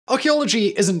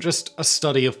Archaeology isn't just a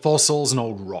study of fossils and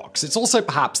old rocks, it's also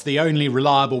perhaps the only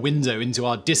reliable window into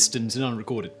our distant and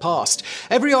unrecorded past.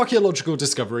 Every archaeological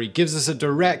discovery gives us a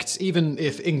direct, even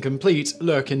if incomplete,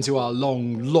 look into our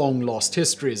long lost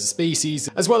history as a species,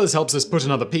 as well as helps us put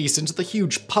another piece into the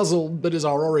huge puzzle that is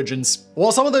our origins.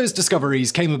 While some of those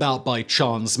discoveries came about by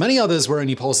chance, many others were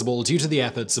only possible due to the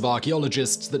efforts of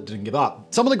archaeologists that didn't give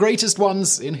up. Some of the greatest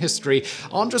ones in history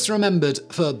aren't just remembered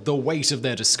for the weight of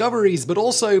their discoveries, but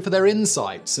also for their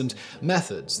insights and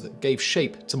methods that gave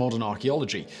shape to modern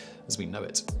archaeology as we know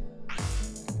it.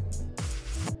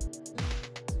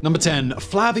 Number 10.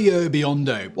 Flavio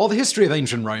Biondo. While the history of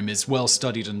ancient Rome is well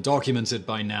studied and documented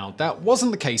by now, that wasn't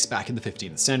the case back in the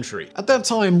 15th century. At that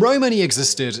time, Rome only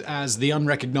existed as the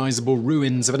unrecognizable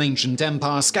ruins of an ancient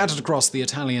empire scattered across the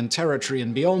Italian territory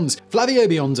and beyond. Flavio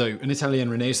Biondo, an Italian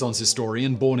Renaissance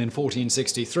historian born in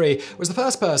 1463, was the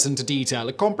first person to detail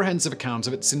a comprehensive account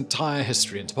of its entire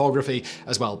history and topography,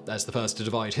 as well as the first to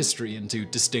divide history into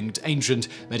distinct ancient,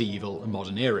 medieval, and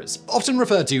modern eras. Often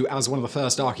referred to as one of the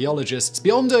first archaeologists,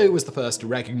 Biondo was the first to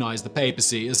recognize the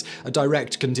papacy as a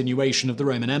direct continuation of the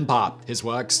Roman Empire. His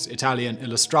works, Italian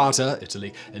Illustrata,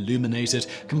 Italy Illuminated,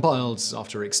 compiled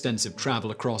after extensive travel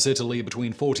across Italy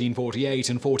between 1448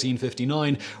 and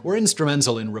 1459, were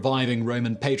instrumental in reviving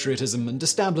Roman patriotism and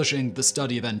establishing the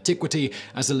study of antiquity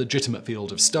as a legitimate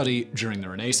field of study during the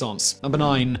Renaissance. Number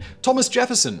 9. Thomas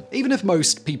Jefferson. Even if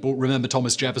most people remember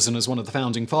Thomas Jefferson as one of the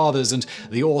founding fathers and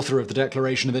the author of the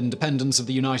Declaration of Independence of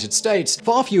the United States,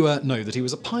 far fewer know that he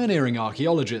was a pioneering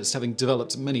archaeologist, having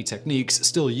developed many techniques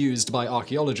still used by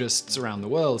archaeologists around the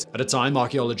world. At a time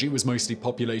archaeology was mostly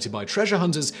populated by treasure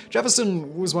hunters,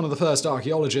 Jefferson was one of the first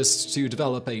archaeologists to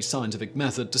develop a scientific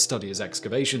method to study his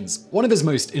excavations. One of his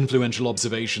most influential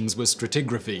observations was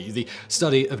stratigraphy, the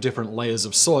study of different layers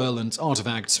of soil and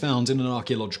artifacts found in an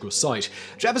archaeological site.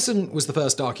 Jefferson was the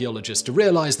first archaeologist to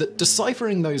realize that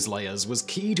deciphering those layers was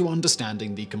key to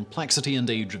understanding the complexity and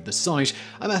age of the site,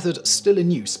 a method still in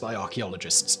use by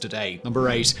archaeologists today. Number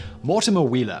 8. Mortimer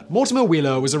Wheeler. Mortimer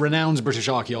Wheeler was a renowned British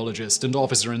archaeologist and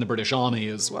officer in the British Army,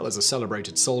 as well as a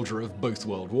celebrated soldier of both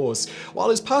world wars. While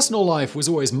his personal life was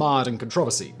always marred in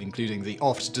controversy, including the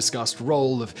oft-discussed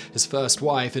role of his first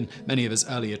wife in many of his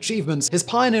early achievements, his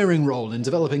pioneering role in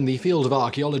developing the field of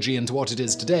archaeology into what it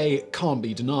is today can't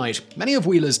be denied. Many of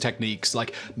Wheeler's techniques,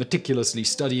 like meticulously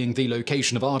studying the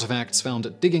location of artifacts found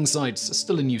at digging sites, are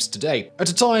still in use today. At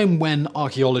a time when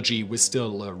archaeology was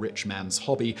still a rich man's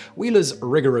hobby, Wheeler's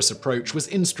rigorous approach was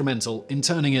instrumental in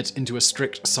turning it into a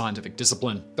strict scientific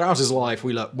discipline. Throughout his life,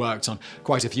 Wheeler worked on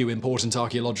quite a few important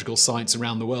archaeological sites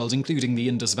around the world, including the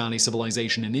Indus Valley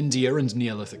Civilization in India and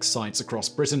Neolithic sites across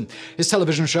Britain. His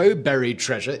television show, Buried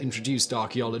Treasure, introduced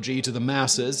archaeology to the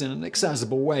masses in an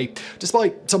accessible way.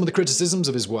 Despite some of the criticisms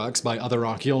of his works by other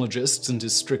archaeologists and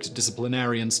his strict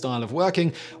disciplinarian style of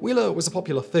working, Wheeler was a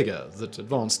popular figure that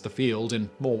advanced the field in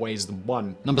more ways than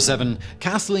one. Number 7.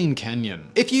 Kathleen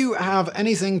Kenyon. If you have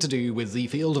anything to do with the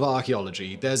field of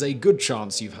archaeology, there's a good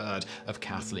chance you've heard of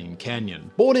Kathleen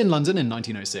Kenyon. Born in London in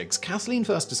 1906, Kathleen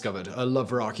first discovered her love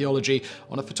for archaeology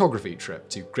on a photography trip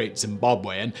to Great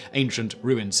Zimbabwe, an ancient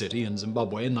ruined city in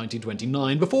Zimbabwe in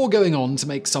 1929, before going on to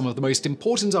make some of the most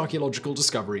important archaeological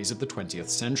discoveries of the 20th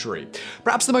century.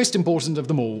 Perhaps the most important of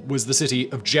them all was the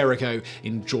city of Jericho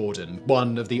in Jordan,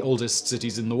 one of the oldest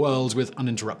cities in the world with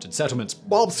uninterrupted settlement.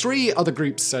 While 3 other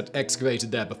groups had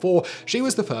excavated there before, she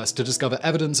was the first to discover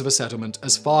evidence of a settlement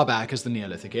as far back as the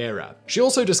Neolithic era. She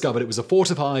also discovered it was a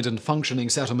fortified and functioning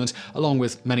settlement, along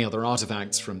with many other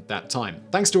artifacts from that time.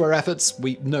 Thanks to her efforts,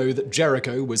 we know that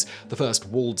Jericho was the first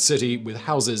walled city with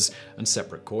houses and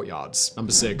separate courtyards.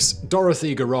 Number 6.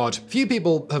 Dorothy Garrod. Few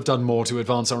people have done more to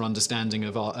advance our understanding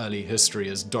of our early history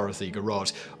as Dorothy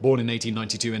Garrod. Born in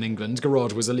 1892 in England,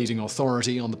 Garrod was a leading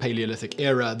authority on the Paleolithic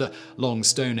era, the long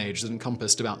Stone Age that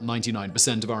encompassed about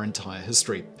 99% of our entire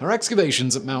history. Her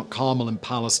excavations at Mount Carmel in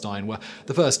Palestine were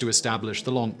the first to establish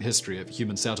the long history of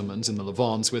human settlement in the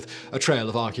Levant, with a trail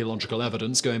of archaeological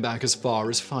evidence going back as far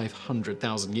as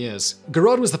 500,000 years.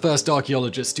 Garrod was the first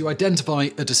archaeologist to identify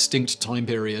a distinct time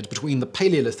period between the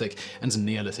Paleolithic and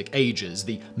Neolithic ages,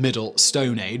 the Middle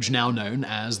Stone Age, now known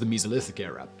as the Mesolithic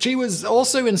era. She was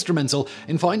also instrumental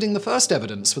in finding the first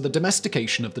evidence for the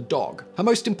domestication of the dog. Her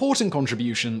most important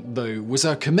contribution, though, was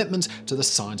her commitment to the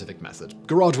scientific method.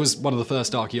 Garrod was one of the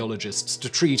first archaeologists archaeologists to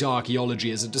treat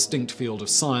archaeology as a distinct field of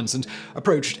science and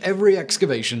approached every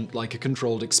excavation like a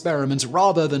controlled experiment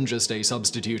rather than just a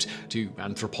substitute to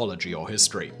anthropology or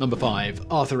history. Number 5.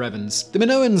 Arthur Evans. The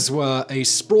Minoans were a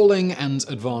sprawling and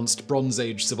advanced Bronze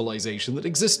Age civilization that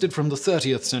existed from the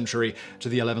 30th century to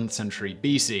the 11th century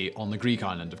BC on the Greek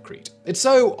island of Crete. It's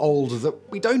so old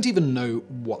that we don't even know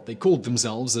what they called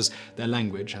themselves, as their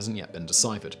language hasn't yet been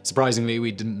deciphered. Surprisingly,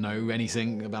 we didn't know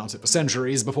anything about it for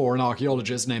centuries before an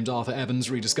archaeologist named Arthur Evans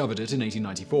rediscovered it in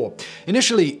 1894.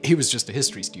 Initially, he was just a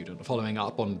history student, following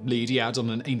up on lead he had on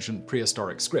an ancient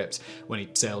prehistoric script. When he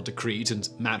sailed to Crete and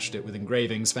matched it with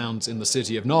engravings found in the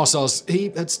city of Knossos, he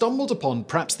had stumbled upon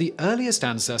perhaps the earliest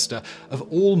ancestor of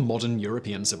all modern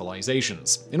European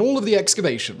civilizations. In all of the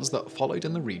excavations that followed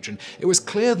in the region, it was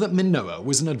clear that Minoa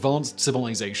was an advanced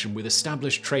civilization with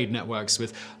established trade networks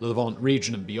with the Levant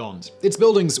region and beyond. Its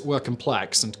buildings were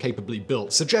complex and capably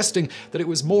built, suggesting that it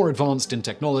was more advanced in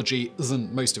technology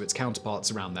than most of its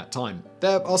counterparts around that time.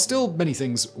 There are still many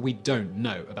things we don't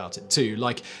know about it too,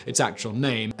 like its actual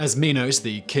name, as Minos,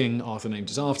 the king Arthur named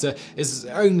it after, is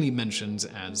only mentioned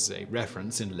as a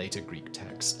reference in later Greek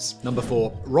texts. Number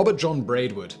 4. Robert John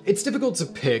Braidwood. It's difficult to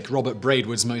pick Robert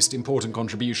Braidwood's most important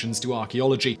contributions to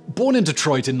archaeology. Born in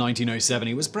Detroit in 1907,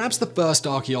 he was perhaps the first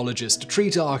archaeologist to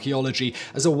treat archaeology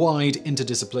as a wide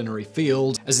interdisciplinary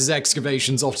field, as his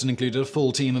excavations often included a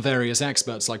full team of various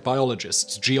experts like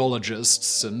biologists,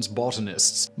 geologists, and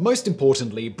botanists. Most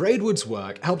importantly, Braidwood's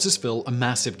work helps us fill a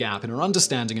massive gap in our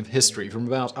understanding of history from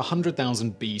about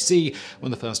 100,000 BC,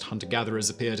 when the first hunter-gatherers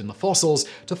appeared in the fossils,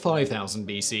 to 5000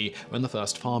 BC, when the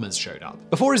first farmers showed up.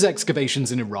 Before his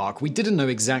excavations in Iraq, we didn't know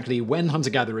exactly when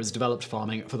hunter-gatherers developed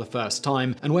farming for the first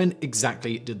time, and when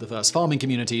exactly did the first farming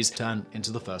communities turn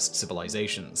into the first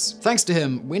civilizations. Thanks to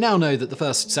him, we now know that the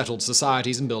first settled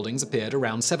societies and buildings appeared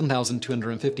around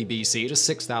 7250 BC to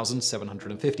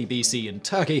 6750 BC in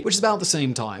Turkey, which is about the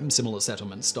same time similar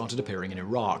settlements started appearing in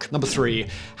Iraq. Number 3.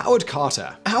 Howard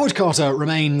Carter. Howard Carter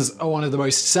remains one of the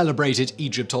most celebrated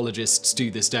Egyptologists to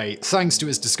this day, thanks to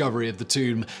his discovery of the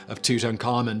tomb of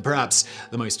Tutankhamun, perhaps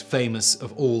the most famous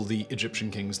of all the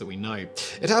Egyptian kings that we know.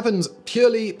 It happened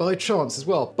purely by chance as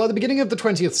well. By the beginning of the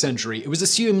 20th century, it was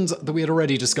assumed that we had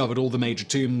already discovered all the major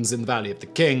tombs in the Valley of the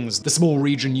Kings, the small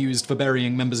region used for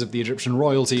burying members of the Egyptian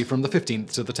royalty from the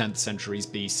 15th to the 10th centuries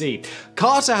BC.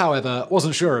 Carter, however,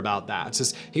 wasn't sure about that,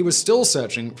 as he was still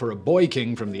searching for a boy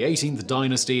king from the 18th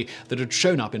dynasty that had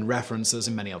shown up in references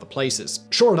in many other places.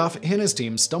 Sure enough, he and his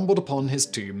team stumbled upon his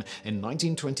tomb in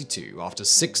 1922 after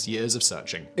 6 years of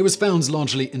searching. It was found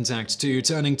largely intact too,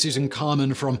 turning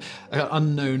Tutankhamun from an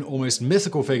unknown, almost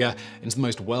mythical figure into the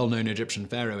most well-known Egyptian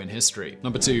pharaoh in history.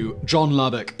 Number 2. John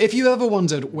Lubbock. If you ever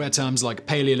wondered where terms like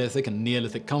Paleolithic and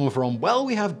Neolithic come from, well,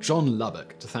 we have John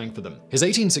Lubbock to thank for them. His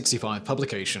 1865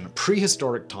 publication,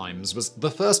 Prehistoric Times, was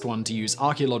the first one to use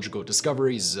archaeological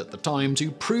discoveries at the time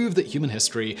to prove that human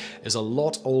history is a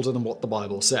lot older than what the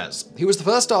Bible says. He was the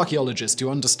first archaeologist to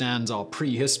understand our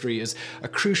prehistory as a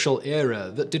crucial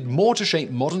era that did more to shape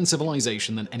modern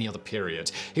civilization than any other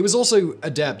period. He was also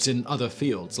adept in other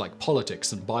fields like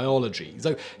politics and biology,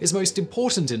 though his most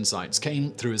important insights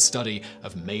came through his study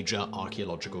of major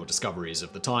archaeological discoveries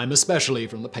of the time, especially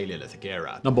from the Paleolithic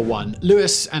era. Number 1.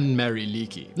 Lewis and Mary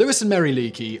Leakey. Lewis and Mary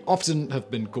Leakey often have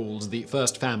been called the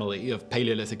first family of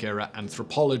Paleolithic era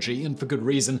anthropology, and for good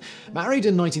reason. Married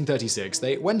in 1936,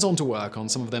 they went on to work on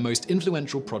some of their most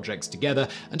influential projects together,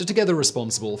 and are together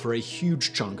responsible for a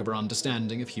huge chunk of our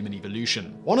understanding of human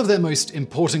evolution. One of their most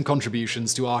important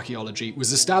contributions to archaeology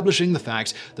was establishing the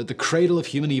fact that the cradle of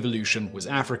human evolution was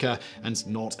Africa and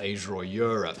not Asia or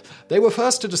Europe. They were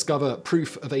first to discover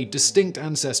proof of a distinct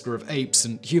ancestor of apes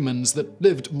and humans that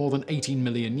lived more than 18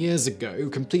 million years ago,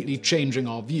 completely changing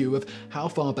our view of how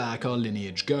far back our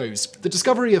lineage goes. The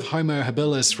discovery of Homo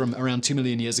habilis from around 2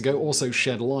 million years ago also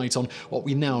shed light on what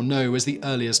we now know as the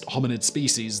earliest hominid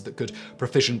species that could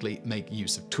proficiently make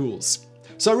use of tools.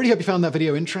 So I really hope you found that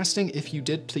video interesting. If you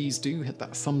did, please do hit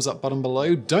that thumbs up button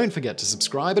below. Don't forget to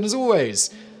subscribe, and as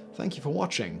always, thank you for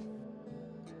watching.